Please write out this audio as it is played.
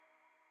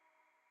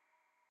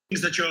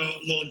that you're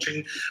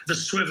launching, the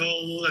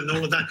swivel and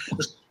all of that.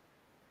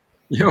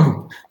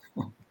 Yo,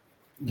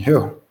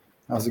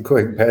 how's it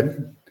going,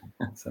 Ben?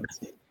 Some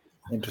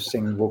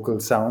interesting vocal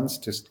sounds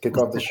to kick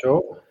off the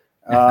show.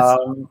 I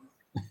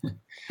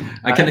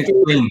can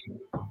explain,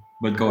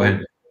 but go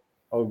ahead.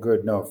 Oh,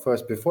 good. No,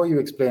 first, before you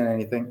explain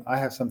anything, I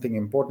have something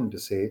important to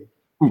say,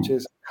 which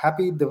is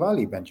Happy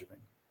Diwali, Benjamin.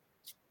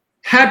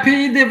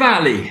 Happy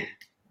Diwali!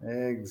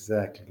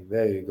 Exactly.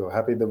 There you go.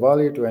 Happy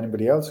Diwali to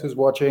anybody else who's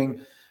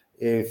watching.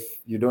 If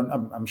you don't,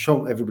 I'm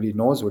sure everybody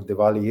knows what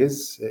Diwali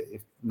is.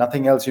 If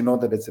nothing else, you know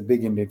that it's a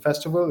big Indian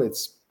festival.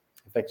 It's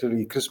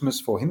effectively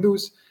Christmas for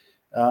Hindus.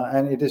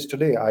 And it is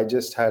today. I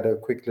just had a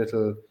quick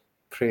little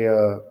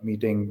prayer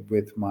meeting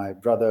with my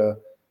brother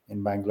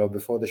in Bangalore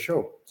before the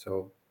show.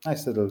 So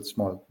nice little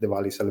small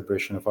Diwali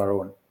celebration of our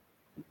own.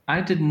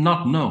 I did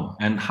not know.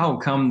 And how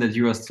come that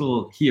you are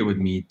still here with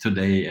me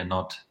today and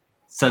not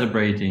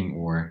celebrating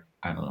or,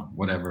 I don't know,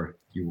 whatever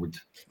you would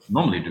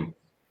normally do?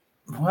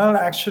 Well,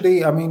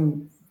 actually, I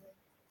mean,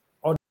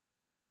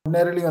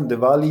 ordinarily on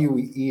Diwali, you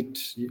eat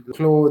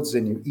clothes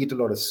and you eat a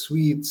lot of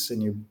sweets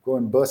and you go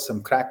and burst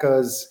some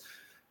crackers.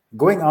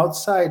 Going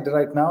outside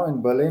right now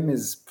in Berlin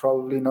is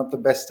probably not the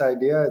best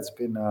idea. It's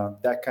been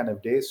that kind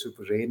of day,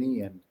 super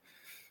rainy, and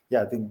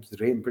yeah, I think it's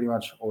rained pretty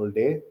much all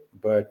day.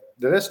 But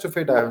the rest of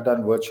it I have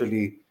done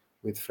virtually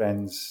with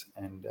friends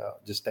and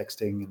just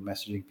texting and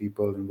messaging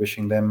people and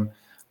wishing them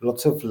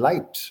lots of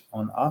light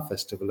on our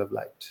Festival of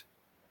Light.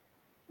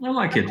 I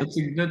like it.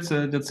 That's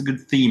a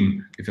good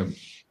theme, if I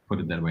put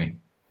it that way.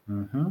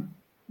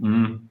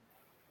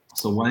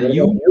 So while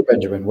you,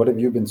 Benjamin, what have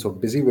you been so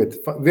busy with?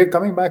 We're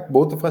coming back,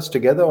 both of us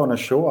together on a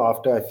show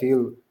after, I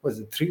feel, was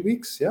it 3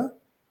 weeks? Yeah.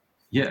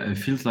 Yeah, it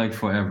feels like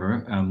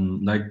forever.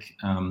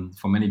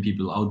 For many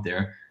people out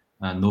there,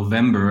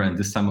 November and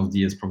this time of the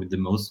year is probably the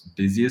most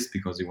busiest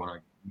because you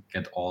want to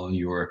get all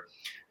your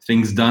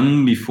things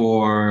done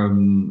before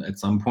at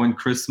some point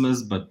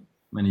Christmas. But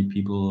many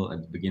people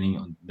at the beginning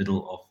or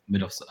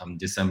mid of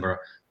December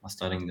are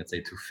starting, let's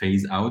say, to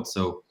phase out.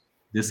 So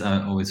this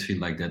I always feel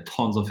like there are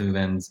tons of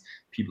events.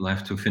 People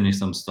have to finish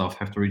some stuff,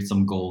 have to reach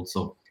some goals.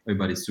 So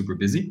everybody's super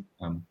busy.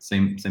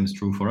 Same is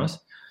true for us.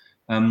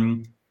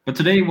 But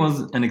today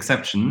was an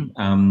exception,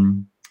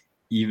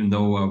 even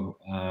though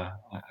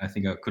I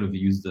think I could have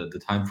used the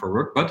time for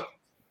work, but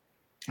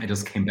I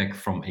just came back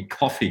from a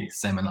coffee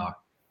seminar.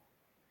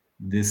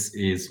 This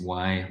is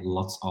why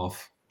lots of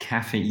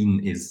caffeine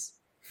is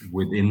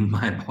within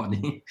my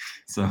body.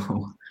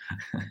 So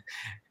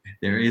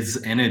there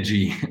is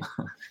energy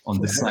on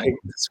the side of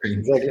the screen.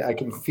 Exactly. I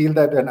can feel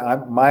that, and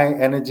my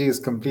energy is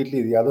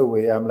completely the other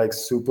way. I'm like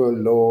super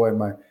low, and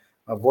my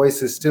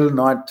voice is still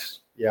not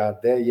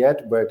there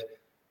yet, but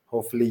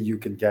hopefully you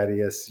can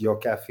carry us. Your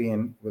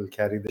caffeine will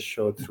carry the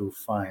show through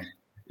fine.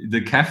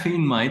 The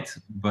caffeine might,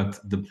 but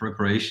the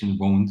preparation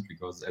won't,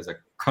 because as I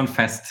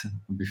confessed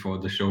before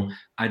the show,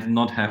 I did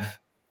not have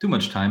too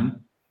much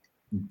time.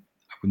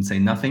 I wouldn't say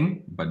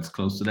nothing, but it's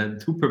close to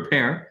that, to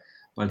prepare.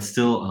 But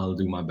still, I'll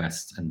do my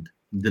best and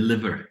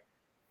deliver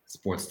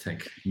sports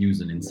tech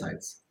news and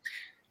insights.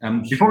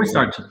 Before we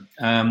start,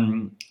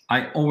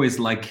 I always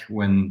like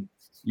when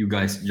you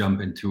guys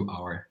jump into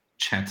our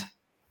chat.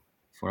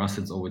 For us,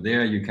 it's over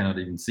there. You cannot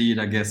even see it,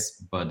 I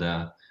guess, but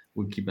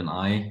we'll keep an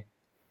eye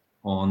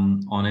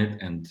on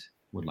it and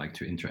would like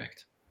to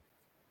interact.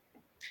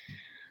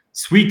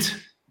 Sweet.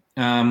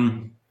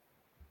 Ending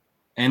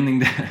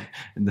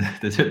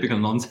the typical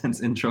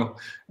nonsense intro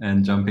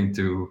and jumping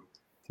to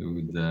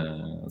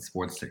the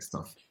sports tech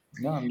stuff.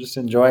 No, I'm just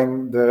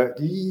enjoying the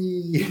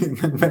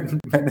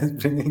Ben is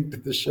bringing to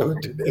the show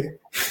today.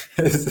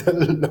 There's a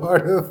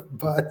lot of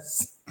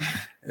buzz.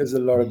 There's a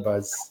lot of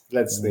buzz.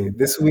 Let's say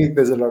this week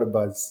there's a lot of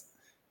buzz.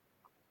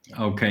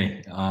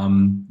 Okay,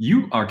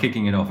 you are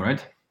kicking it off,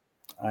 right?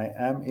 I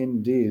am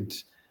indeed.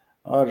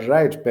 All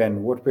right,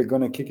 Ben. What we're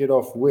going to kick it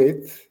off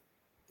with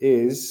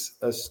is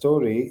a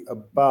story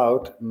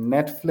about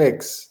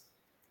Netflix.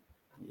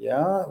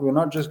 Yeah, we're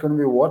not just going to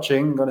be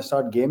watching, we're going to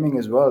start gaming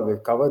as well.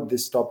 We've covered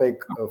this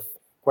topic of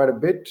quite a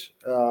bit,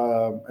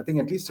 I think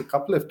at least a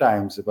couple of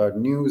times, about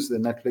news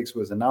that Netflix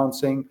was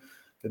announcing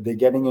that they're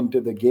getting into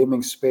the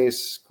gaming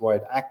space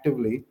quite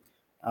actively.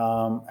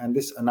 And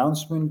this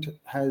announcement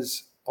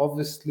has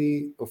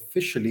obviously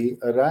officially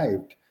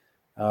arrived.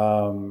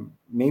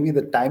 Maybe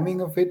the timing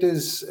of it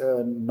is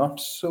not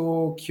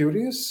so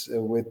curious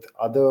with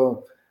other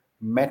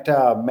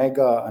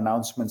mega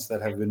announcements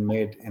that have been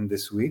made in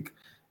this week.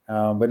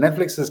 But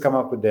Netflix has come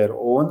up with their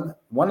own.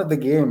 One of the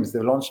games,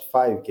 they've launched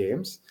 5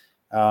 games.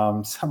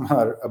 Some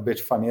are a bit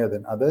funnier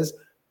than others,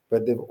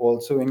 but they've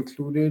also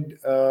included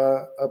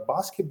a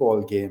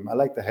basketball game. I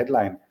like the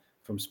headline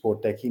from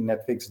Sport Techie.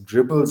 Netflix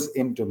dribbles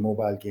into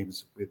mobile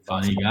games with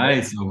funny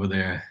guys over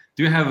there.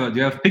 Do you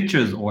have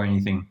pictures or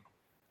anything?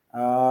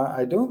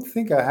 I don't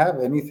think I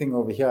have anything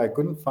over here. I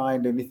couldn't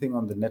find anything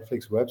on the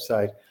Netflix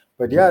website.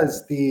 But yeah,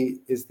 it's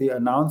the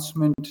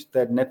announcement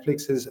that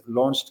Netflix has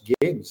launched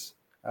games.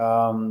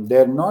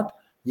 They're not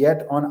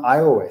yet on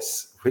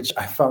iOS, which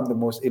I found the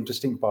most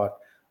interesting part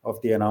of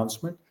the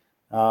announcement.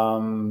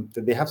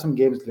 They have some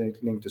games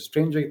linked to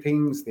Stranger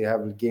Things. They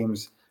have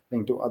games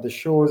linked to other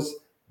shows,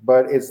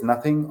 but it's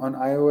nothing on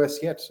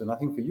iOS yet. So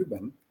nothing for you,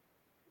 Ben.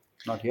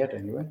 Not yet,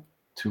 anyway.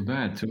 Too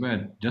bad, too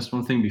bad. Just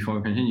one thing before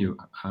we continue.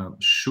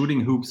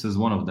 Shooting hoops is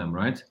one of them,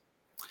 right?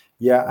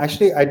 Yeah,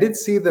 actually, I did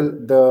see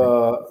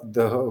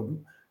the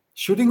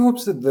shooting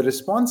hoops. The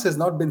response has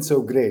not been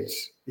so great.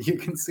 You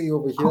can see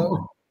over here,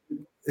 Oh.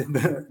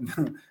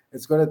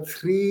 it's got a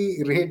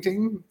 3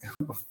 rating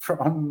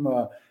from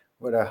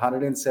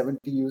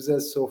 170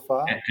 users so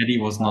far. Eddie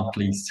was not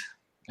pleased.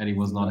 Eddie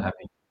was not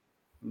happy.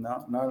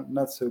 No,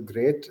 not so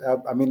great.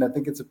 I mean, I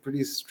think it's a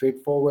pretty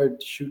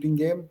straightforward shooting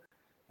game.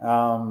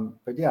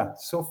 But yeah,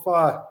 so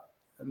far,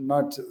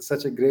 not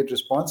such a great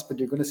response. But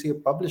you're going to see a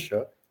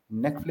publisher,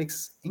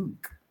 Netflix Inc.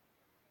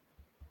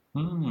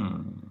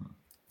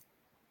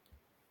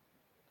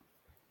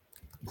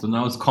 So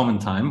now it's common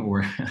time,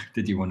 or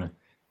did you want to?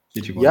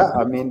 Yeah,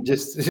 I mean,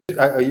 just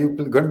are you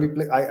going to be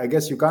play? I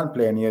guess you can't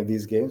play any of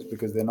these games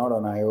because they're not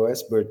on iOS.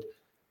 But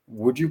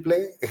would you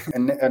play a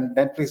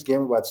Netflix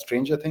game about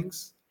Stranger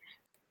Things?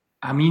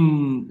 I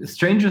mean,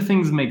 Stranger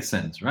Things makes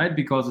sense, right?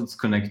 Because it's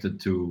connected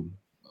to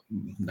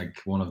like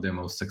one of their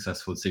most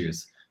successful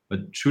series. But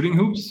shooting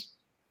hoops,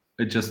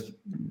 it's just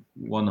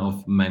one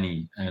of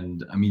many.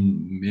 And I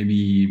mean,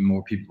 maybe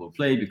more people will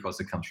play because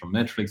it comes from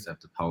Netflix. They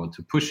have the power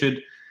to push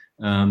it.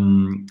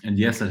 And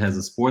yes, it has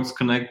a sports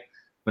connect.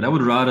 But I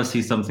would rather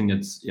see something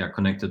that's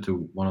connected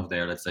to one of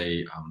their, let's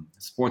say,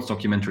 sports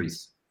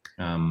documentaries.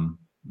 I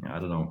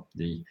don't know,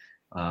 the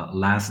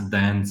Last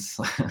Dance,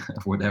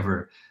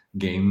 whatever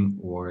game,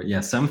 or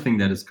something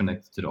that is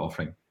connected to the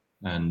offering.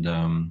 And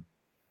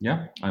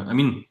I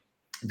mean,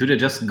 do they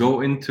just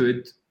go into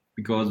it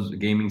because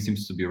gaming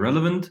seems to be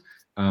relevant?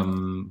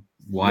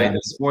 Why the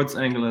sports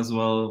angle as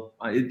well?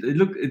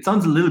 It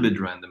sounds a little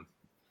bit random.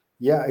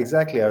 Yeah,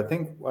 exactly. I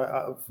think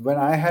when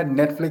I had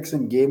Netflix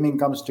and gaming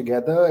comes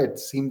together, it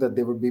seemed that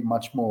they would be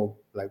much more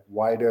like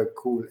wider,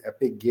 cool,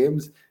 epic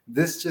games.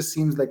 This just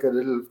seems like a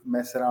little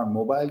mess around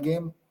mobile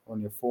game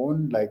on your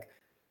phone, like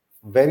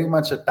very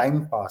much a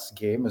time pass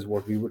game is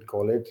what we would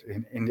call it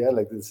in India.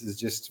 Like this is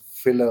just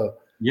filler.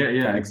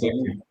 Yeah,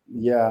 exactly.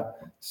 Yeah.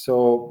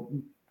 So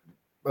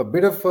a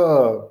bit of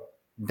a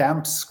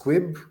damp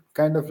squib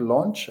kind of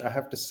launch, I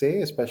have to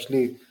say,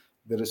 especially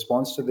the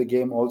response to the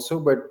game also.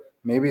 But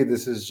maybe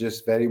this is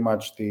just very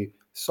much the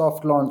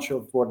soft launch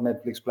of what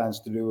Netflix plans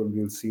to do, and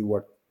we'll see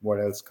what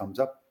else comes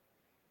up.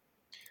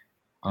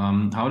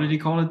 How did he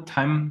call it?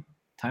 Time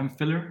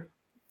filler?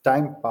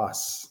 Time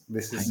pass.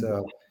 This is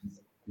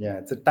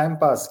it's a time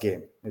pass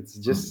game. It's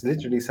just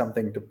literally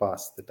something to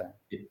pass the time.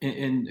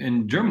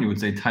 In Germany, would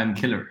say time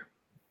killer.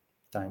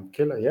 Time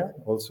killer, yeah.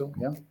 Also,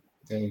 yeah.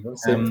 There you go.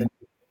 Same thing.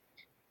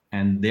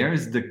 And there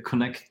is the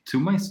connect to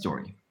my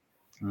story.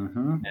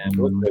 Okay.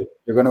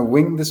 You're gonna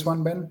wing this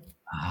one, Ben?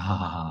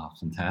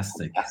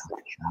 Fantastic. I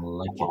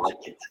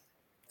like it.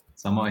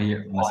 Somehow I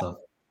hear myself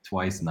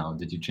twice now.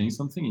 Did you change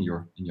something in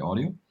your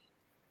audio?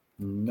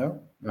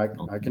 No, I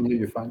can hear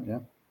you fine. Yeah.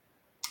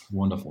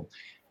 Wonderful.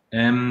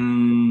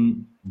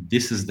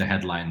 This is the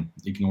headline.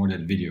 Ignore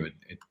that video.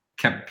 It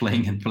kept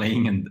playing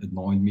and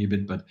annoyed me a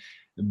bit. But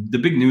the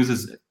big news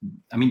is,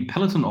 I mean,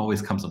 Peloton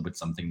always comes up with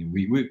something.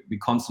 We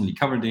constantly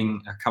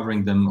covering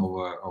them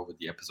over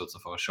the episodes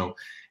of our show.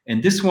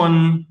 And this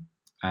one,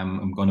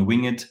 I'm going to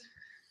wing it.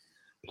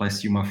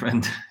 Bless you, my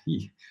friend.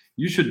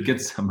 You should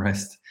get some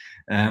rest.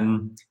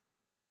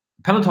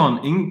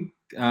 Peloton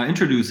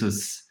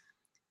introduces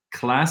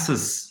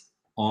classes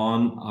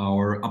on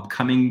our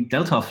upcoming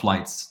Delta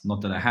flights.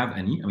 Not that I have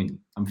any. I mean,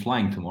 I'm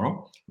flying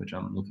tomorrow, which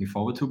I'm looking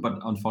forward to, but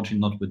unfortunately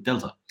not with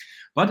Delta.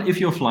 But if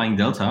you're flying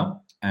Delta,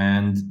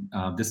 and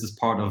this is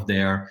part of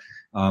their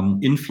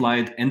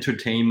in-flight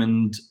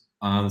entertainment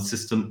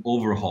system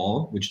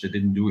overhaul, which they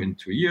didn't do in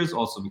 2 years,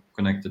 also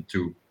connected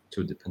to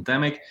the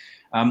pandemic,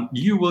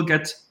 you will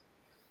get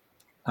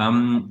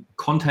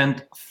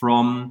content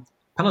from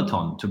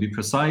Peloton. To be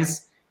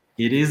precise,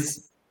 it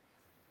is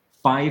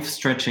 5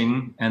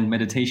 stretching and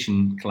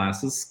meditation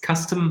classes,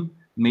 custom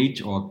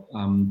made or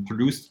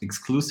produced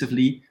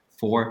exclusively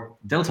for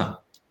Delta.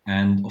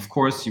 And of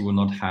course, you will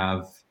not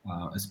have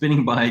a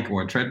spinning bike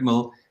or a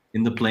treadmill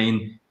in the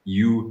plane.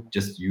 You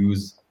just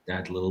use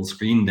that little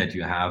screen that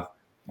you have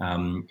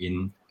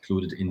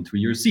included into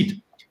your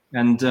seat.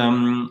 And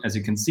as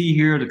you can see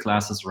here, the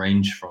classes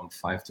range from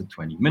 5 to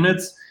 20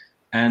 minutes.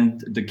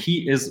 And the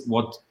key is,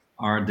 what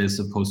are they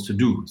supposed to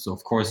do? So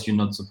of course, you're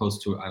not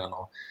supposed to, I don't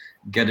know,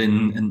 get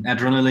in an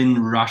adrenaline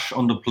rush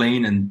on the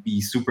plane and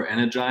be super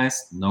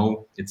energized.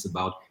 No, it's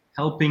about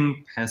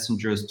helping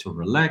passengers to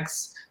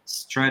relax,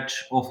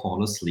 stretch, or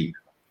fall asleep.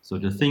 So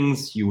the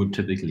things you would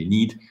typically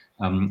need,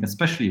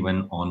 especially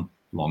when on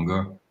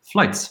longer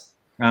flights.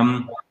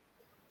 And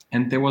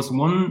there was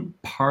one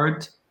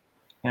part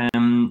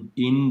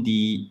in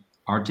the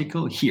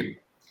article here,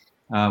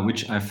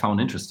 which I found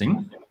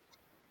interesting,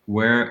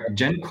 where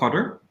Jen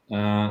Cotter,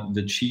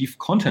 the chief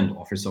content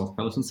officer of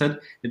Peloton, said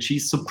that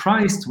she's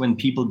surprised when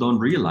people don't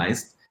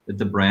realize that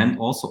the brand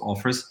also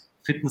offers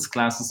fitness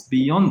classes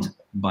beyond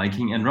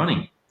biking and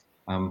running.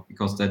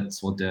 because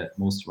that's what they're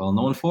most well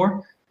known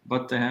for.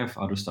 But they have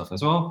other stuff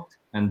as well,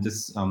 and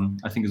this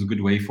I think is a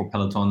good way for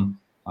Peloton,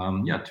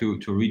 to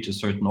reach a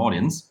certain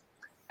audience.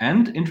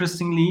 And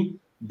interestingly,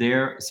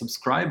 their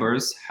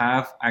subscribers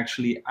have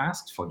actually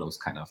asked for those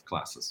kind of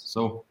classes.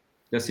 So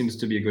there seems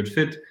to be a good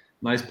fit,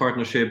 nice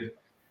partnership,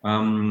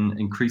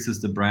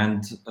 increases the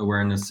brand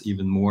awareness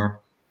even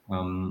more.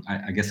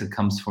 I guess it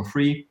comes for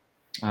free.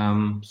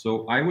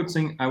 So I would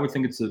think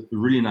it's a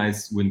really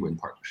nice win-win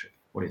partnership.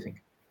 What do you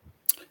think?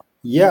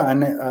 Yeah,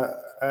 and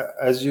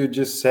as you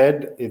just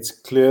said, it's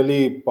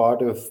clearly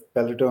part of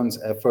Peloton's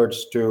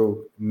efforts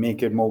to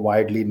make it more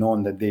widely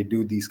known that they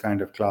do these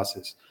kind of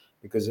classes.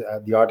 Because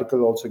the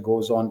article also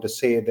goes on to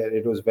say that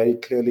it was very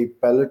clearly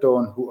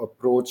Peloton who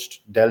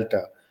approached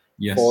Delta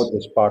Yes. for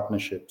this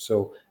partnership.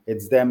 So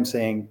it's them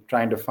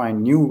trying to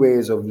find new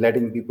ways of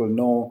letting people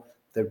know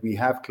that we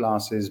have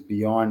classes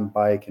beyond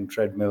bike and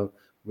treadmill,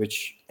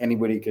 which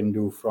anybody can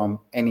do from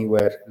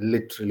anywhere,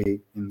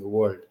 literally, in the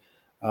world.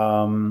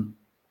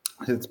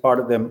 It's part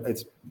of them.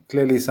 It's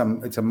clearly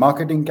it's a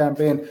marketing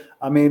campaign.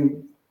 I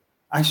mean,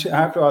 I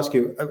have to ask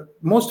you,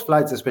 most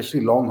flights,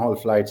 especially long haul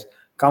flights,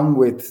 come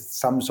with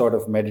some sort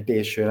of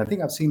meditation. I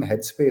think I've seen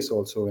Headspace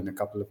also in a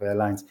couple of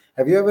airlines.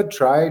 Have you ever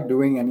tried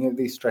doing any of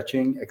these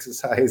stretching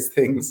exercise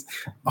things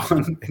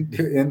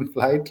in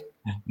flight?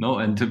 No,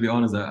 and to be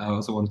honest, I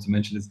also wanted to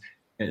mention this.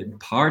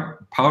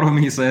 Part of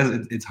me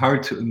says it's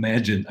hard to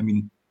imagine. I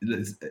mean,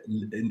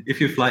 if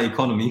you fly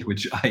economy,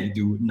 which I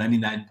do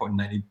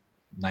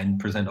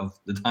 99.99% of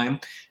the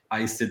time,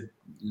 I sit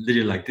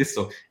literally like this.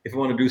 So if I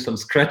want to do some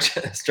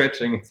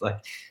stretching, it's like,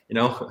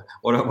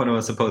 what am I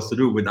supposed to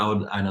do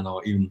without, I don't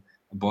know, even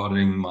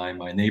bothering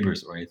my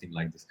neighbors or anything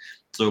like this.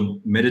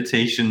 So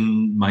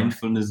meditation,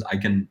 mindfulness, I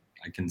can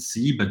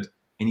see, but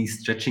any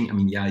stretching, I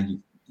mean, yeah,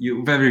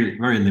 you're very,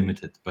 very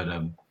limited. But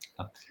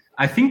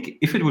I think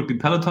if it would be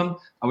Peloton,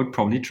 I would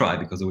probably try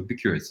because I would be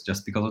curious,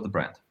 just because of the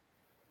brand.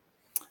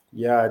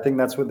 Yeah, I think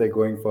that's what they're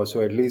going for.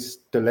 So at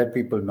least to let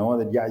people know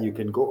that, yeah, you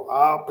can go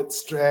up and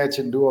stretch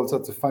and do all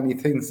sorts of funny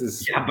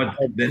things. Yeah, but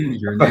then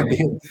you're yeah,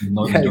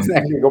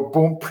 exactly. Go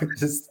boom,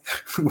 just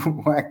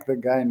whack the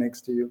guy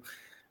next to you.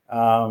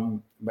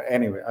 But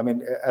anyway, I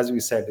mean, as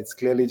we said, it's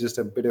clearly just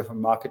a bit of a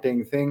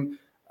marketing thing.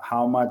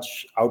 How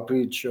much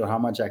outreach or how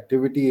much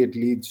activity it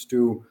leads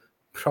to,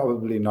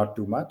 probably not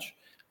too much.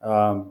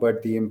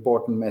 But the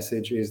important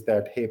message is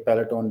that, hey,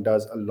 Peloton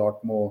does a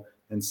lot more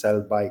than sell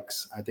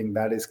bikes. I think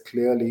that is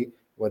clearly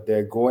what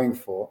they're going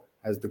for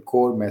as the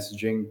core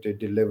messaging to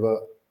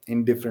deliver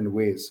in different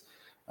ways.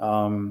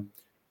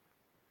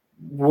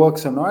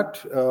 Works or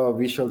not,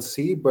 we shall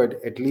see,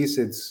 but at least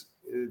it's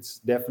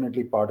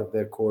definitely part of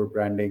their core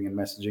branding and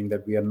messaging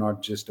that we are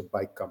not just a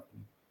bike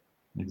company.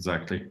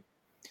 Exactly.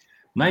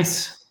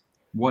 Nice.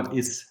 What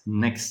is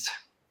next?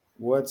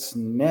 What's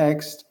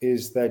next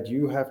is that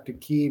you have to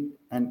keep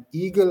an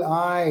eagle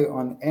eye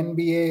on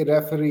NBA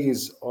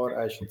referees, or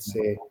I should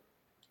say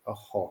a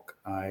hawk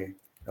eye.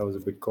 That was a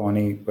bit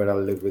corny, but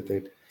I'll live with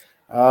it.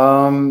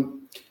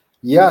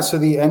 Yeah, so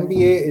the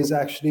NBA is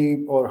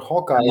actually, or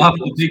Hawkeye. I love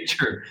the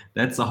picture.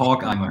 That's a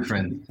Hawkeye, my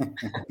friend.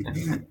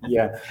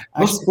 Yeah.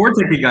 Those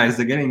sporty guys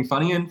are getting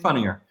funnier and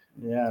funnier.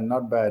 Yeah,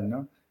 not bad,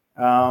 no?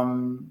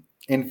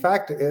 In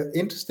fact,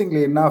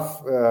 interestingly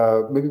enough,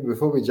 maybe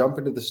before we jump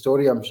into the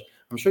story, I'm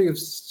sure you've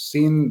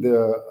seen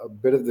a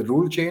bit of the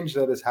rule change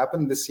that has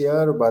happened this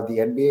year about the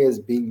NBA is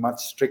being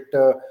much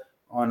stricter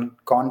on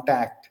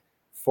contact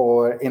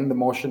in the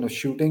motion of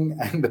shooting.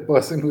 And the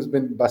person who's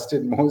been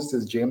busted most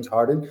is James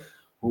Harden,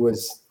 who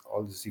was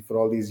obviously for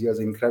all these years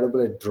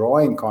incredible at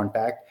drawing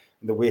contact,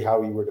 the way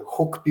how he would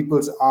hook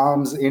people's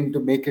arms in to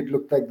make it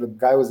look like the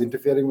guy was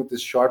interfering with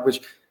his shot,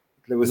 which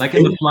there was like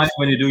in the flight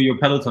when you do your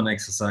Peloton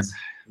exercise.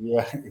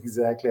 Yeah,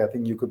 exactly. I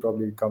think you could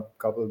probably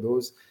couple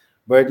those.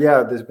 But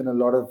yeah, there's been a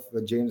lot of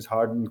James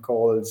Harden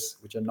calls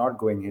which are not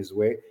going his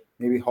way.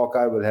 Maybe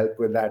Hawkeye will help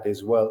with that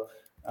as well.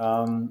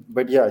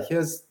 But yeah,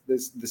 here's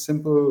the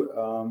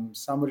simple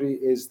summary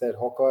is that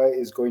Hawkeye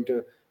is going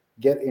to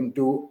get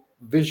into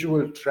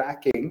visual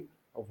tracking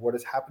of what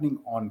is happening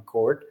on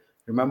court.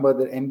 Remember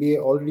that NBA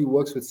already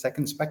works with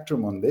Second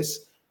Spectrum on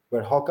this,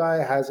 but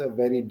Hawkeye has a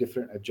very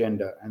different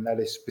agenda, and that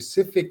is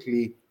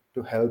specifically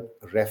to help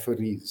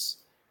referees.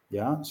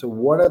 Yeah. So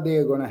what are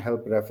they going to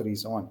help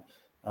referees on?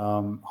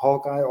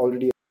 Hawkeye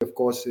already, of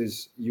course,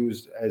 is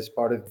used as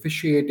part of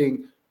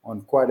officiating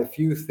on quite a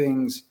few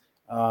things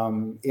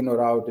in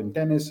or out in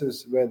tennis,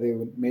 is where they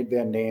made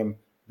their name.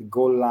 The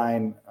goal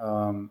line,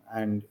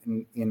 and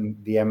in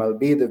the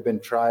MLB, they've been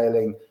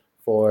trialing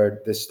for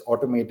this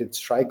automated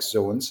strike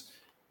zones.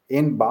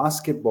 In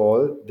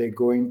basketball, they're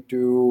going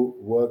to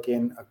work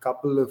in a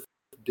couple of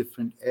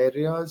different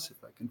areas,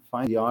 if I can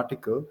find the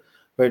article.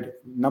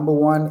 But number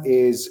one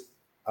is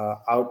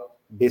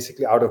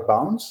basically out of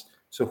bounds.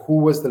 So who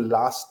was the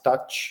last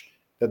touch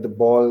that the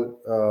ball,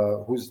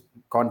 who's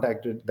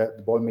contacted, that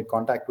the ball made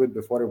contact with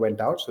before it went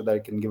out, so that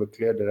it can give a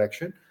clear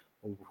direction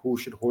of who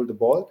should hold the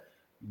ball.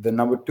 The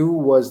number two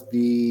was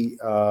the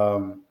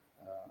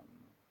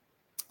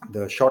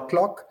shot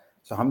clock.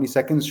 So how many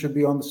seconds should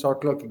be on the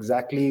shot clock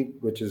exactly,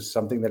 which is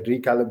something that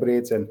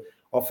recalibrates. And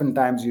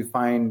oftentimes you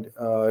find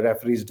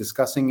referees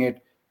discussing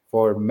it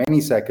for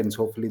many seconds.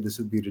 Hopefully this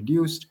will be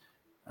reduced.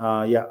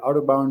 Out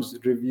of bounds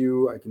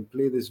review. I can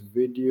play this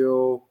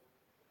video,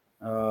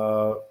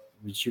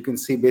 which you can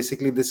see.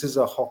 Basically, this is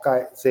a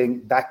Hawkeye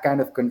saying that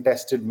kind of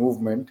contested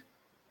movement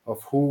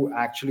of who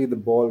actually the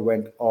ball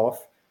went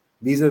off.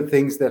 These are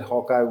things that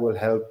Hawkeye will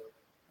help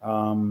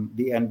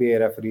the NBA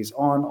referees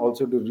on,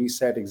 also to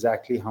reset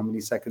exactly how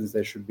many seconds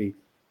there should be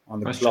on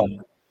the clock.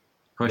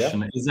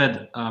 Question: Is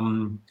that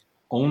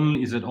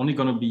only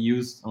going to be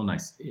used? Oh,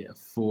 nice.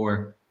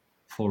 For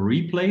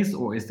replays,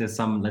 or is there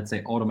some, let's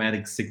say,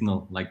 automatic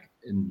signal like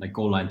in like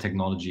goal line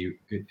technology?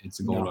 It's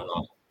a goal or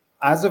not?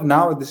 As of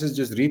now, this is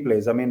just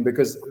replays. I mean,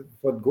 because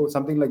for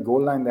something like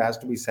goal line, there has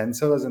to be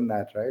sensors in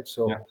that, right?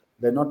 So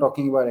they're not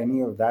talking about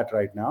any of that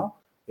right now.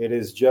 It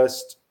is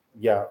just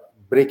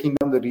breaking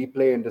down the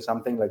replay into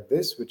something like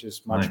this, which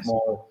is much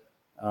more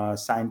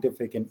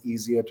scientific and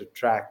easier to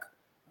track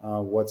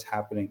what's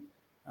happening.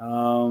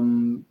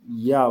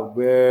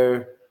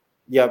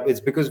 It's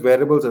because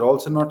wearables are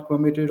also not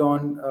permitted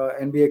on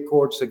NBA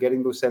courts, so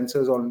getting those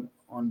sensors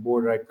on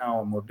board right now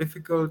are more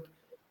difficult.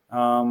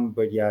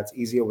 It's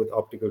easier with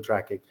optical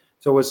tracking.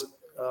 So it was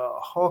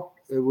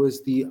it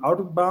was the out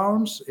of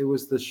bounds, it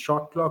was the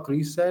shot clock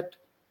reset,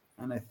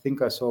 and I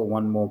think I saw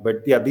one more.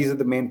 But these are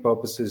the main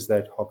purposes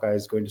that Hawkeye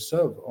is going to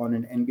serve on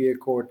an NBA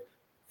court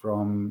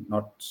from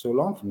not so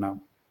long from now.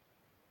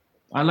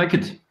 I like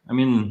it. I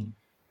mean,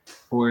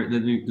 or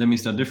let me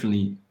start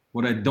differently.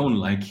 What I don't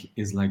like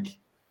is like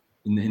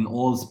in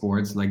all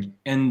sports, like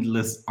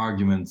endless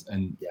arguments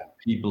and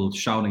people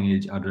shouting at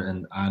each other,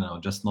 and I don't know,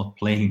 just not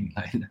playing.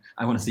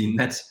 I want to see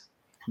net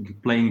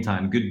playing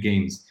time, good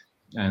games,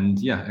 and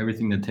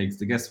everything that takes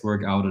the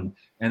guesswork out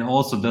and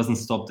also doesn't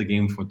stop the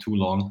game for too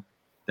long.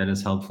 That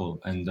is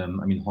helpful. And I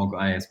mean,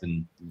 Hawkeye has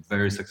been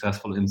very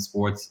successful in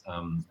sports,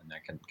 and I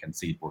can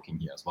see it working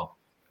here as well.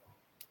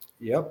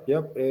 Yep,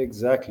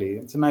 exactly.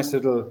 It's a nice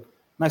little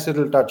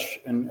touch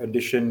in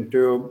addition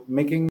to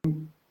making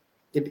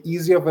it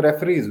easier for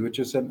referees, which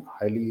is a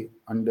highly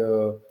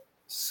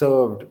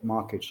underserved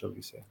market, shall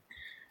we say.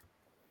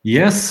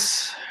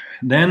 Yes.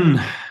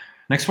 Then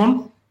next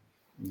one.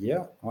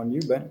 Yeah, on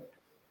you, Ben.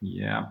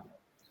 Yeah,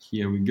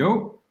 here we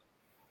go.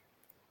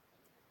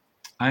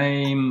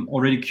 I'm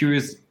already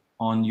curious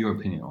on your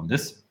opinion on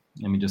this.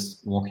 Let me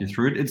just walk you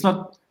through it.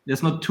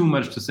 There's not too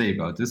much to say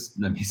about this.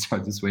 Let me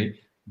start this way.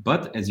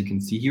 But as you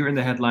can see here in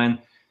the headline,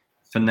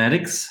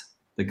 Fanatics,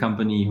 the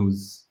company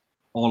who's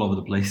all over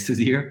the place this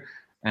year,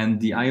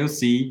 and the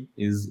IOC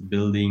is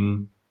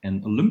building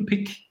an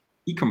Olympic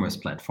e-commerce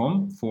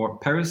platform for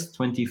Paris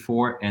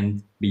 24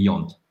 and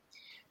beyond.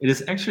 It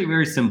is actually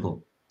very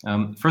simple.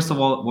 First of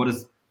all, what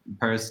is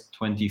Paris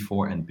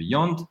 24 and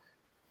beyond?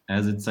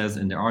 As it says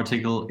in the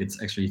article,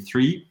 it's actually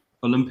 3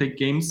 Olympic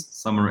Games,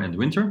 summer and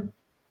winter.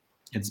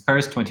 It's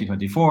Paris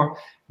 2024,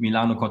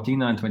 Milano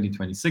Cortina in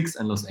 2026,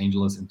 and Los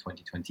Angeles in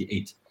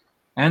 2028.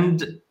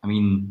 And I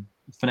mean,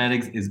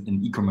 Fanatics is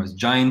an e-commerce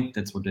giant.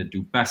 That's what they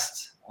do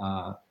best.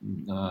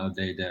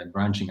 They're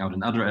branching out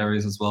in other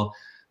areas as well.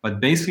 But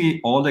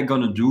basically, all they're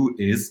going to do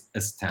is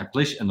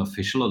establish an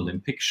official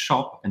Olympic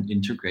shop and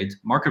integrate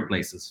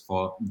marketplaces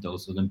for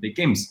those Olympic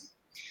Games.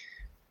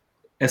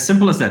 As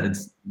simple as that.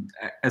 It's,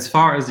 as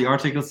far as the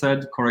article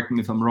said, correct me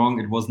if I'm wrong,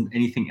 it wasn't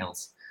anything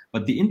else.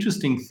 But the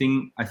interesting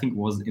thing, I think,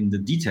 was in the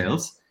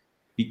details,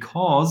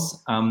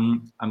 because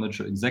I'm not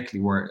sure exactly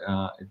where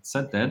it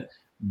said that,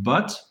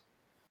 but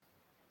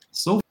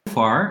so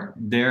far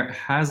there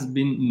has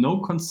been no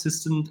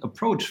consistent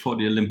approach for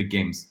the Olympic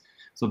Games.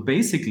 So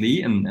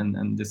basically,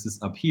 and this is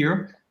up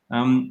here,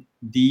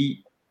 the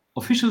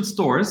official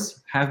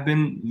stores have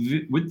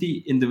been with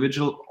the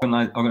individual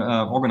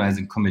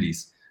organizing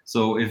committees.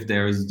 So if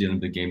there's the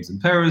Olympic Games in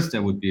Paris,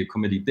 there would be a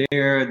committee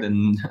there,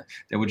 then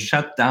they would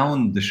shut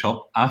down the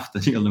shop after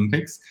the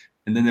Olympics,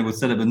 and then they would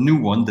set up a new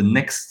one, the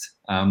next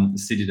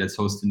city that's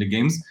hosting the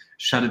games,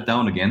 shut it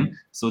down again.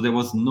 So there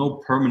was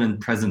no permanent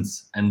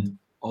presence. And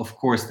of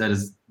course, that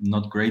is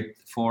not great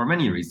for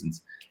many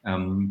reasons.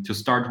 To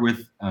start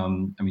with, I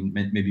mean,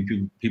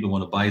 maybe people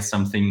want to buy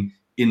something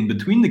in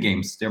between the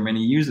games. There are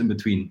many years in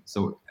between.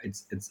 So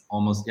it's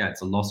almost,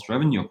 it's a lost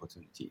revenue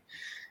opportunity.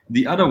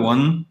 The other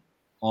one,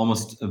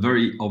 almost a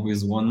very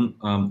obvious one,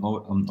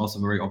 also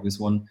a very obvious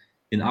one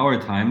in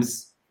our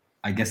times,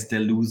 I guess they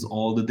lose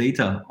all the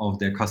data of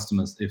their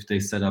customers if they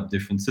set up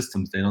different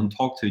systems. They don't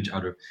talk to each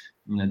other.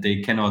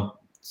 They cannot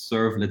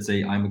serve, let's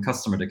say I'm a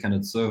customer, they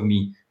cannot serve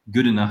me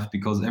good enough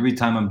because every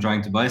time I'm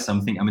trying to buy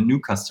something, I'm a new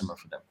customer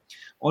for them.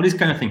 All these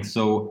kind of things.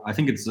 So I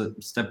think it's a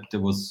step that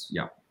was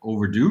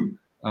overdue.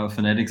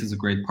 Fanatics is a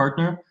great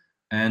partner,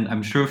 and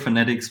I'm sure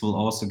Fanatics will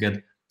also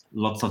get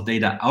lots of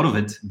data out of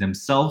it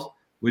themselves,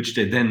 which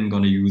they're then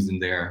going to use in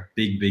their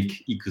big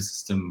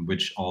ecosystem,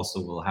 which also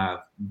will have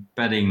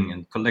betting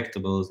and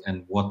collectibles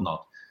and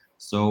whatnot.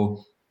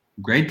 So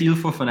great deal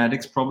for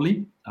Fanatics,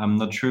 probably. I'm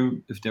not sure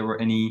if there were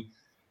any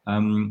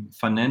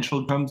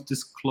financial terms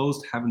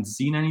disclosed, haven't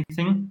seen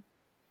anything.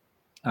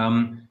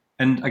 And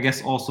And I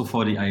guess also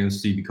for the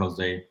IOC, because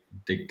they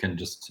can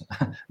just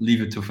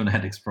leave it to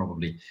Fanatics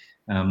probably.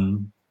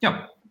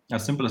 Yeah,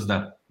 as simple as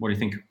that. What do you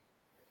think?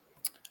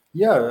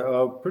 Yeah,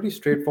 a pretty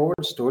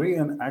straightforward story.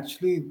 And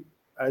actually,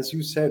 as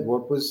you said,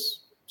 what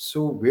was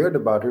so weird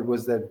about it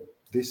was that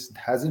this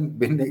hasn't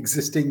been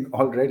existing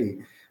already.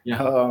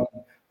 Yeah.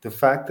 The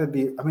fact that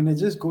I mean, it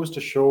just goes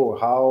to show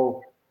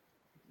how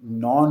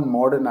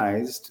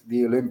non-modernized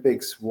the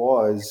Olympics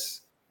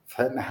was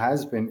and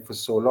has been for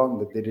so long,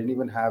 that they didn't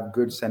even have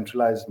good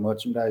centralized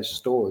merchandise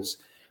stores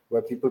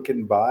where people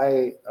can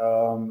buy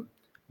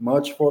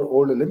merch for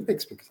old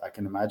Olympics, because I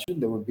can imagine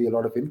there would be a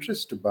lot of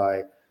interest to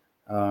buy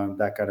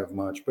that kind of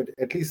merch. But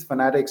at least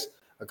Fanatics,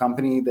 a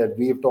company that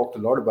we have talked a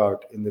lot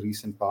about in the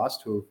recent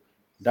past, who've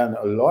done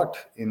a lot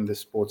in the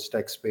sports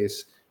tech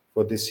space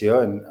for this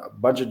year in a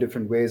bunch of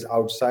different ways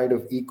outside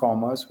of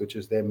e-commerce, which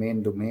is their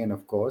main domain,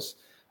 of course.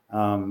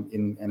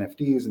 In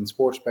NFTs and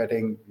sports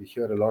betting, we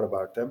hear a lot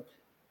about them.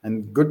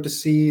 And good to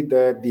see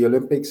that the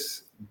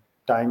Olympics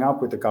tying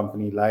up with a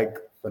company like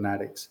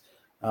Fanatics.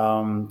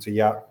 So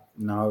yeah,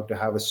 now to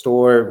have a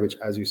store, which,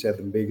 as you said,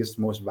 the biggest,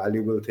 most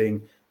valuable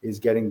thing is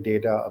getting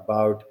data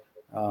about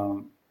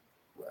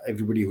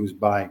everybody who's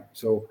buying.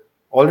 So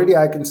already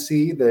I can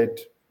see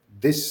that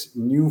this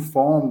new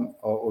form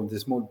of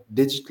this more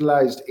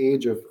digitalized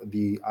age of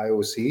the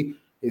IOC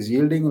is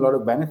yielding a lot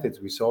of benefits.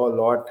 We saw a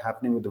lot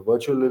happening with the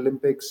virtual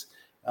Olympics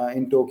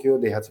in Tokyo.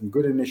 They had some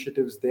good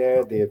initiatives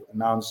there. They've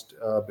announced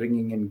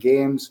bringing in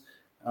games.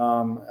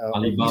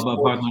 Alibaba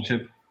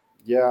partnership.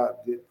 Yeah,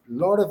 a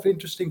lot of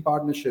interesting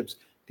partnerships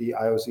the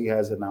IOC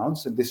has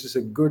announced, and this is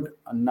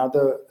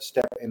another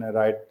step in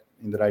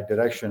the right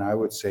direction, I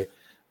would say,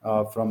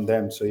 from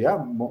them. So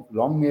yeah,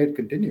 long may it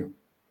continue.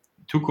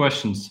 2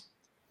 questions,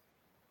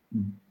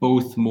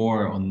 both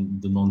more on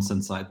the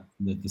nonsense side.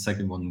 The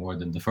second one more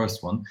than the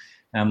first one.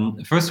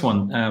 First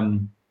one,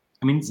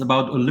 I mean, it's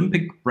about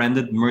Olympic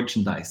branded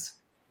merchandise.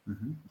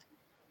 Mm-hmm.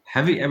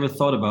 Have you ever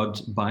thought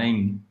about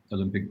buying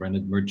Olympic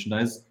branded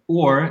merchandise,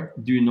 or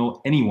do you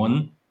know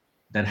anyone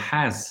that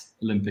has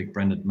Olympic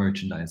branded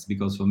merchandise?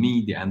 Because for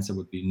me, the answer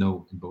would be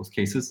no in both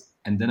cases.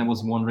 And then I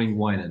was wondering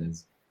why that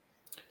is.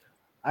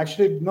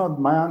 Actually, no,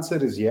 my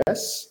answer is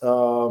yes,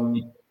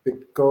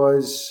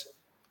 because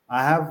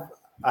I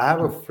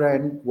have a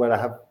friend where I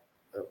have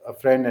a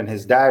friend and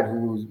his dad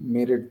who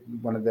made it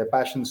one of their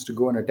passions to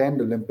go and attend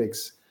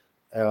Olympics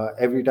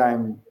every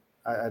time.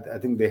 I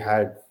think they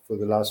had for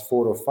the last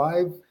 4 or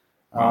 5.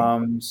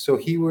 Wow. So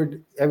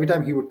every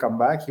time he would come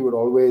back, he would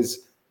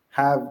always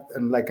have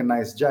like a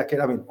nice jacket.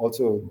 I mean,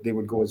 also they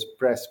would go as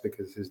press,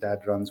 because his dad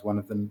runs one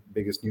of the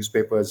biggest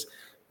newspapers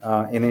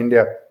in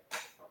India,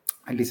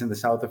 at least in the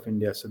south of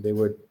India. So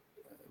it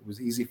was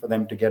easy for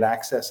them to get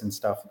access and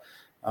stuff.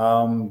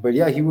 But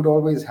yeah, he would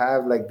always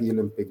have like the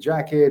Olympic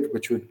jacket,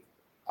 which it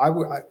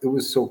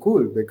was so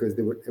cool, because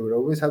it would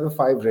always have the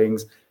 5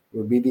 rings. It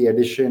would be the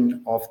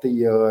edition of the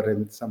year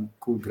and some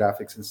cool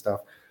graphics and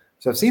stuff.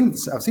 So I've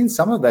seen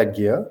some of that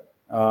gear,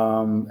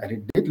 and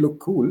it did look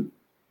cool.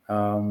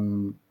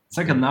 It's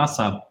like a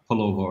NASA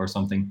pullover or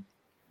something.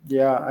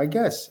 Yeah, I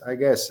guess.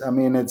 I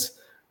mean,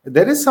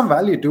 there is some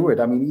value to it.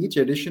 I mean, each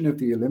edition of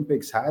the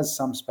Olympics has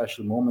some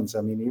special moments.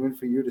 I mean, even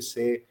for you to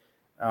say,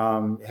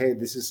 hey,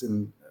 this is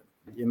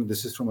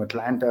from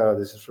Atlanta,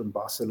 this is from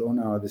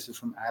Barcelona, this is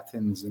from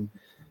Athens. And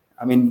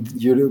I mean,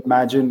 you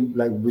imagine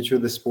like which are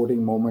the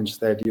sporting moments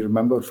that you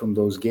remember from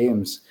those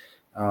games,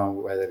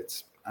 whether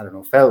it's, I don't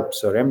know,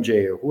 Phelps or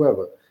MJ or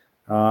whoever,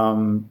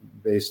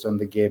 based on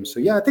the game. So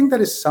yeah, I think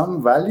there is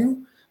some value.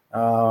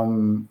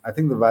 I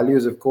think the value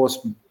is, of course,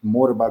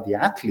 more about the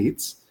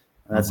athletes.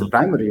 That's the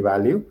primary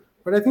value.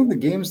 But I think the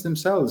games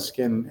themselves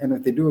can, and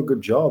if they do a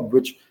good job,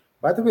 which,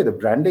 by the way, the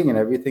branding and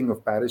everything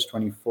of Paris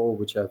 24,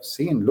 which I've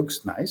seen,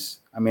 looks nice.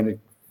 I mean, it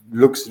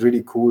looks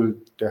really cool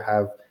to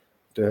have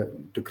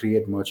to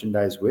create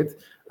merchandise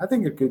with. I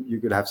think you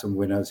could have some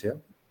winners here.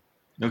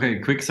 Okay,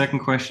 quick second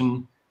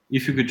question.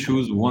 If you could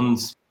choose one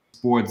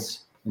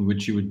sports in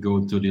which you would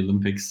go to the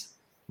Olympics,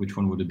 which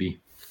one would it be?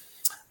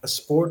 A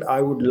sport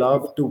I would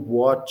love to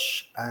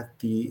watch at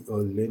the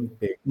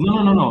Olympics.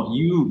 No.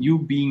 You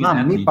being an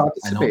athlete. Me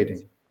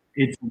participating.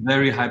 It's a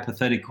very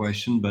hypothetical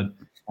question, but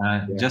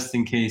just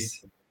in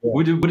case,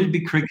 would it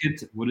be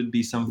cricket? Would it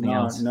be something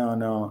else?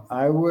 No.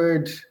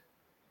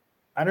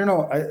 I don't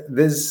know.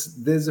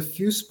 There's a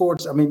few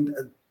sports. I mean,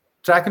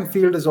 track and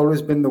field has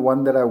always been the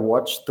one that I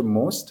watched the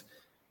most,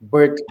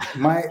 but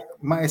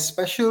my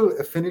special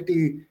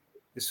affinity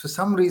is, for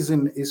some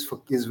reason, is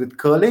with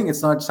curling.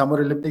 It's not Summer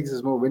Olympics;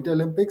 it's more Winter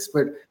Olympics.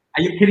 But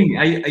are you kidding?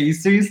 Are you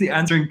seriously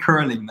answering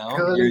curling now?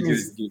 Curling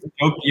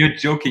you're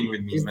joking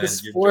with me, it's man. The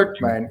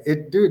sport, man.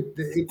 It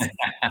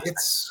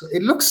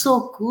looks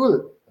so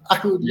cool. I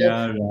would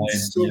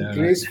it's so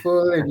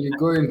graceful, and you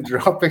go and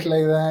drop it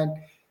like that.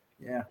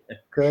 Yeah,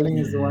 curling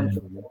is the one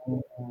for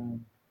me.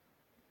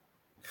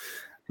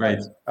 Great.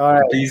 All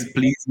right.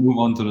 Please move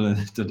on to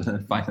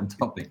the final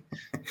topic.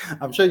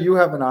 I'm sure you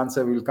have an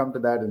answer. We'll come to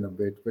that in a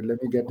bit. But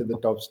let me get to the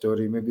top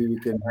story. Maybe we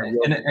can.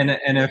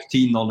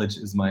 NFT knowledge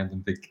is my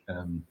Olympic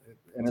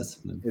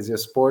discipline. Is your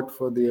sport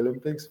for the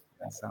Olympics?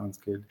 That sounds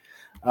good.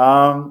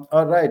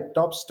 All right,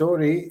 top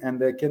story, and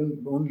there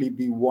can only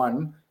be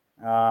one.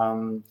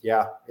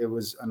 Yeah, it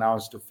was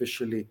announced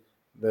officially.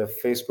 The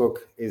Facebook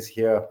is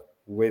here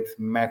with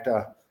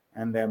Meta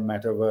and their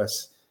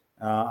metaverse.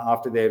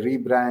 After their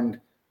rebrand,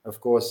 of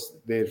course,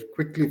 they've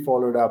quickly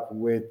followed up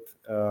with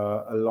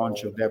a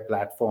launch of their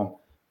platform.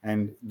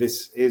 And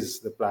this is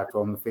the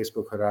platform, the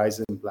Facebook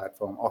Horizon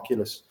platform,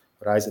 Oculus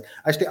Horizon.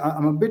 Actually,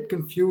 I'm a bit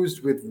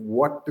confused with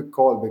what to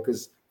call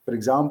because, for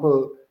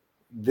example,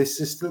 this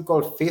is still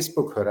called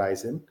Facebook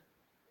Horizon.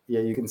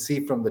 Yeah, you can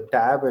see from the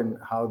tab and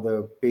how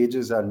the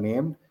pages are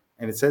named,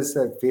 and it says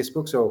that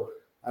Facebook. So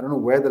I don't know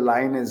where the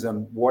line is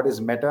on what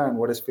is Meta and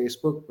what is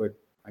Facebook, but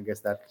I guess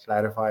that will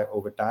clarify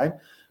over time.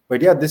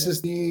 But yeah, this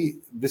is the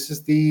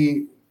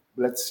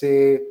let's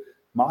say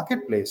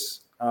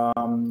marketplace,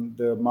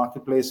 the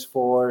marketplace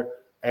for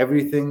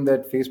everything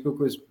that Facebook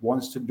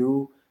wants to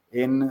do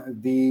in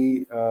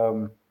the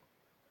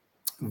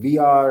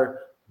VR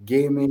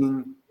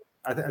gaming.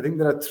 I think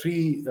there are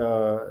three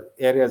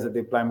areas that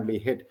they primarily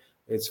hit.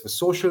 It's for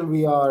social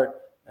VR,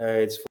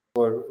 it's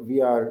for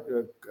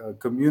VR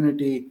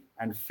community,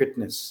 and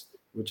fitness,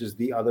 which is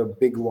the other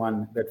big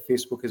one that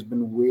Facebook has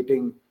been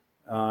waiting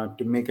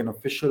to make an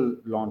official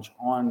launch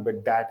on,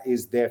 but that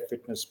is their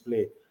fitness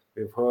play.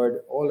 We've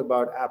heard all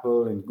about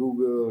Apple and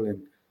Google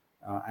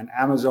and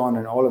Amazon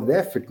and all of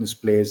their fitness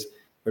plays,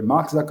 but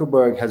Mark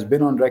Zuckerberg has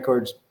been on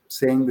record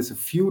saying this a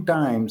few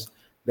times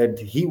that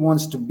he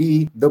wants to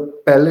be the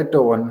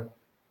Peloton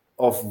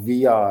of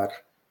VR,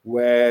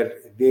 where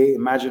they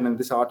imagine, and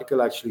this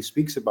article actually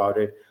speaks about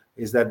it,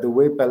 is that the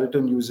way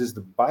Peloton uses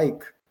the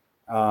bike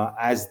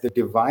as the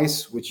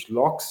device which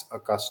locks a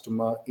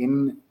customer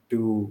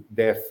into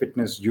their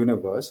fitness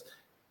universe,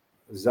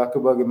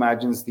 Zuckerberg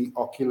imagines the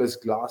Oculus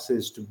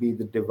glasses to be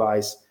the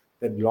device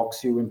that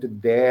locks you into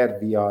their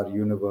VR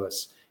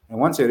universe. And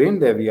once you're in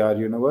their VR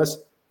universe,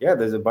 yeah,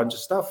 there's a bunch of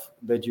stuff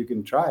that you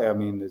can try. I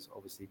mean, there's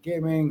obviously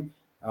gaming,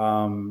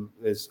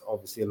 there's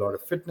obviously a lot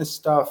of fitness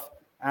stuff,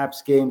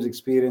 apps, games,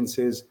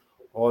 experiences,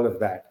 all of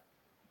that.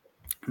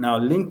 Now,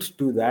 linked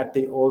to that,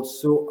 they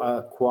also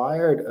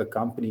acquired a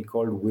company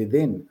called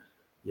Within,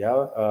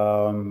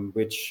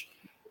 which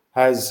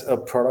has a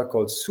product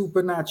called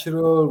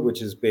Supernatural, which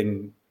has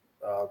been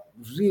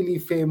really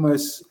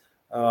famous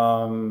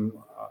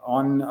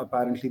on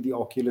apparently the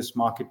Oculus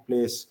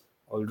marketplace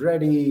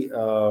already.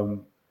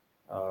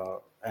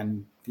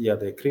 And yeah,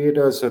 they're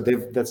creators. So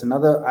that's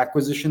another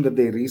acquisition that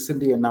they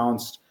recently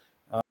announced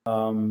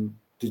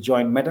to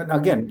join Meta.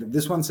 Again,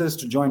 this one says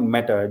to join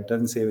Meta. It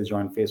doesn't say to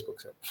join Facebook.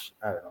 So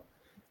I don't know.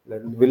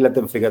 We'll let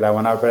them figure that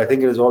one out. But I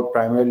think it is all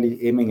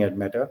primarily aiming at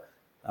Meta.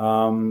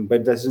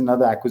 But this is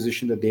another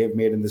acquisition that they have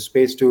made in the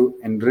space to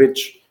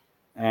enrich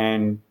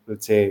and,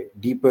 let's say,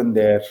 deepen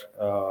their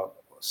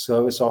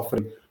service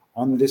offering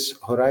on this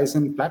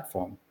Horizon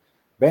platform.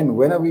 Ben,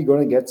 when are we going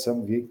to get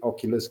some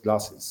Oculus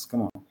glasses?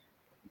 Come on.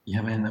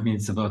 Yeah, man. I mean,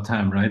 it's about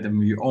time, right? I mean,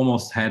 we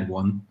almost had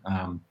one,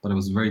 but I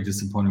was very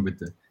disappointed with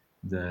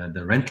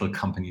the rental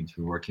company that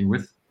we're working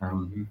with. I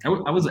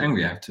was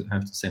angry. I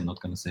have to say. I'm not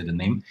going to say the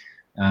name,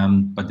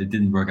 but it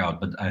didn't work out.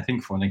 But I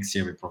think for next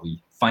year we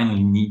probably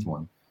finally need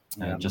one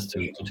just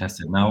to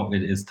test it. Now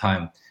it is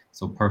time.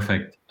 So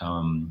perfect.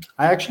 I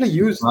actually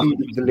used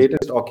the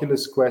latest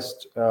Oculus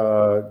Quest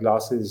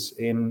glasses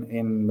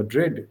in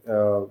Madrid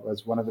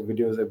as one of the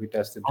videos that we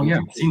tested. Oh yeah,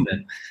 I've seen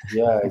that.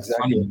 Yeah,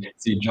 exactly. Funny to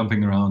see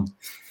jumping around.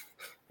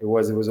 It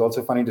was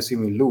also funny to see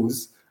me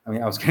lose. I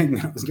mean, I was getting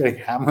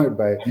hammered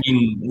by. I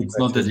mean, it's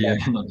not that you're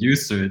not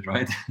used to it,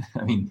 right?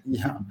 I mean,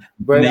 yeah,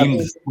 but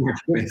names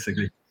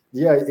basically.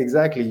 Yeah,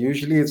 exactly.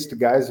 Usually it's to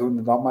guys who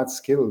have not much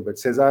skill, but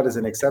Cesar is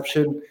an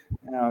exception.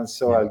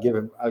 So I'll give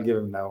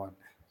him that one.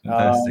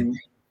 Fantastic.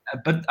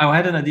 But I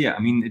had an idea. I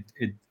mean,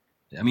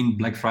 I mean,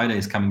 Black Friday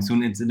is coming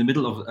soon. It's in the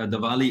middle of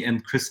Diwali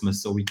and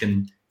Christmas, so we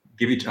can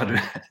give each other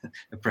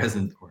a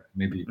present, or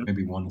maybe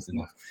one is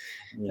enough.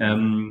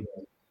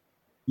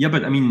 Yeah,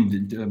 but I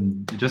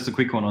mean, just a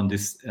quick one on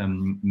this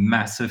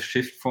massive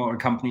shift for a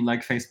company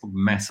like Facebook.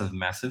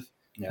 Massive.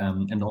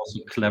 And also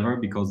clever,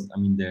 because I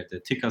mean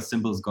the ticker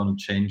symbol is going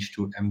to change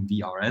to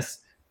MVRS,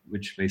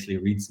 which basically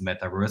reads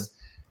metaverse.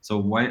 So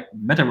why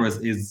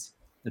metaverse is,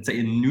 let's say,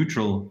 a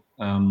neutral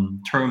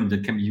term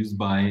that can be used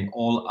by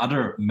all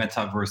other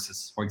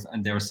metaverses. For example,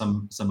 and there are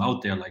some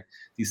out there like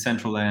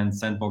Decentraland,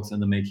 Sandbox in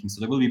the making.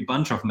 So there will be a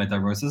bunch of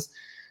metaverses.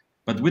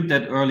 But with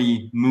that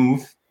early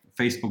move,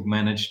 Facebook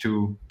managed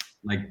to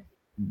like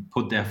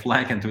put their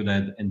flag into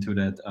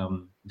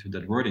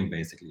that wording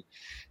basically.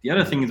 The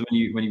other thing is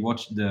when you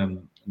watch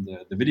the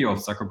video of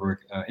Zuckerberg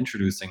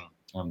introducing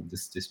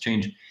this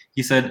change,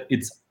 he said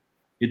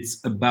it's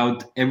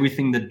about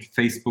everything that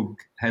Facebook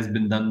has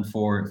been done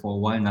for a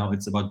while now.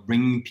 It's about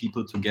bringing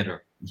people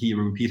together. He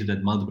repeated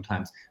that multiple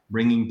times.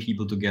 Bringing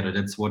people together.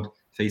 That's what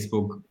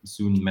Facebook,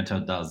 soon Meta,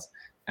 does.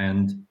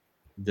 And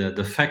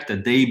the fact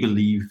that they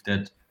believe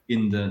that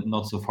in the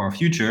not so far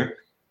future,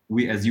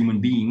 we as human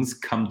beings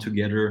come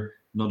together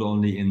not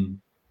only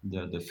in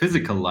the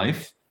physical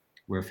life,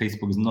 where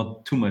Facebook is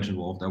not too much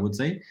involved, I would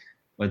say,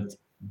 but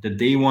that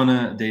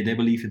they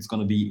believe it's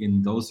gonna be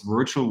in those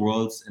virtual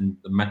worlds in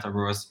the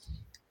metaverse.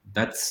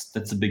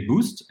 That's a big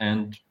boost,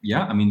 and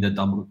yeah, I mean they're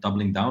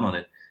doubling down on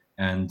it,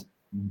 and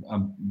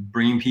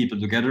bringing people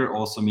together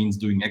also means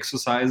doing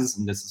exercises,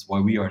 and this is why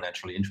we are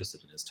naturally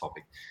interested in this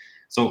topic.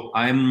 So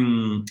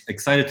I'm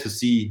excited to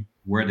see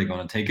where they're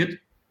gonna take it.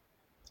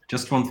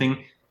 Just one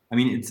thing, I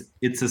mean,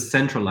 it's a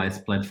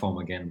centralized platform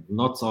again.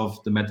 Lots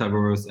of the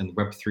metaverse and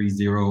Web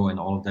 3.0 and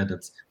all of that,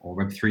 or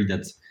Web 3,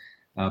 that's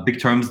big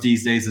terms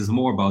these days, is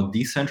more about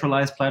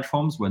decentralized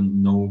platforms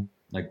when no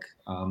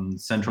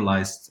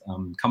centralized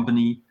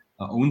company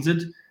owns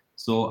it.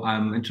 So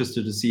I'm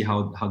interested to see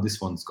how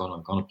this one's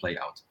gonna play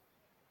out.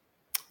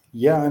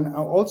 Yeah, and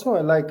also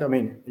I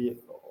mean,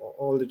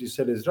 all that you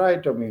said is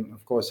right. I mean,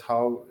 of course,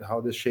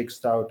 how this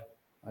shakes out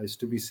is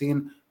to be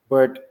seen.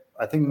 But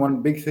I think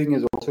one big thing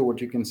is also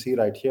what you can see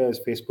right here is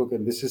Facebook,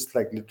 and this is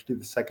like literally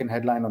the second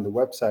headline on the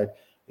website,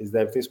 is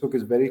that Facebook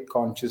is very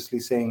consciously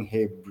saying,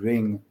 "Hey,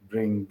 bring,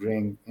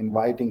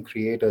 inviting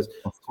creators."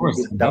 Of course,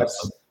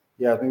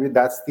 maybe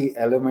that's the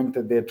element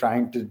that they're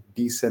trying to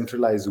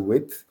decentralize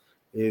with,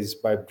 is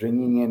by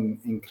bringing in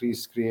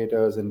increased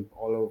creators and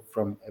all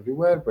from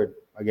everywhere. But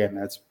again,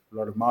 that's a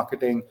lot of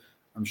marketing.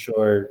 I'm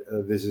sure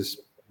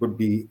would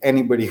be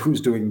anybody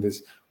who's doing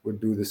this would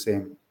do the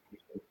same.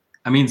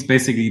 I mean, it's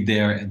basically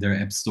their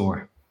app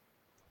store.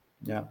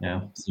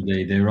 Yeah. So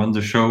they run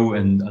the show,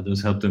 and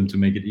others help them to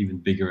make it even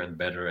bigger and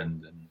better.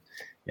 And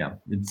yeah,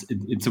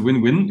 it's a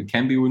win-win. It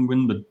can be a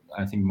win-win, but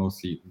I think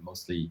mostly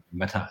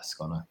Meta is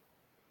gonna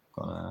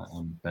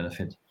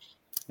benefit.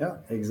 Yeah,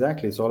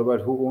 exactly. It's all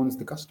about who owns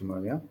the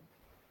customer. Yeah.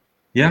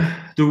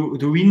 Yeah.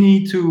 Do we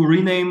need to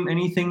rename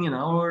anything in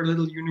our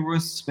little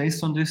universe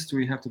based on this? Do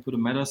we have to put a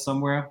meta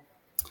somewhere?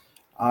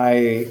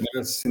 I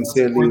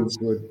sincerely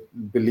would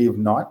believe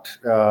not.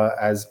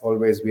 As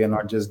always, we are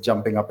not just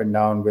jumping up and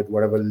down with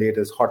whatever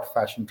latest hot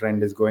fashion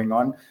trend is going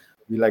on.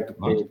 We like to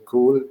play it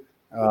cool.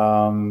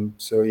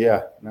 So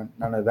yeah,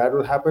 none of that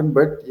will happen.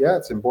 But yeah,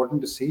 it's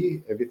important to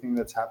see everything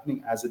that's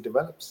happening as it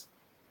develops.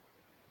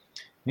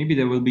 Maybe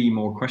there will be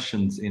more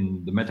questions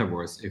in the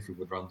metaverse if we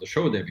would run the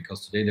show there,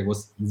 because today there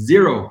was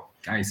zero.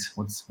 Guys,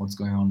 what's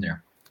going on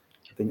there?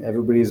 I think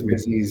everybody is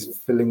busy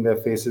filling their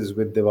faces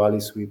with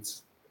Diwali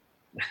sweets.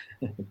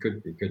 It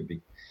could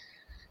be.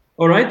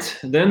 All right,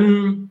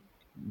 then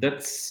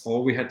that's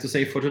all we had to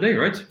say for today,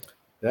 right?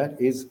 That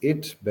is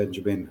it,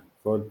 Benjamin,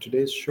 for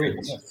today's show.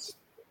 Yes.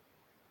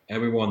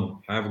 Everyone,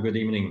 have a good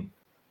evening.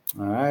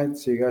 All right,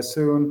 see you guys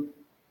soon.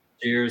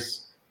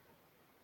 Cheers.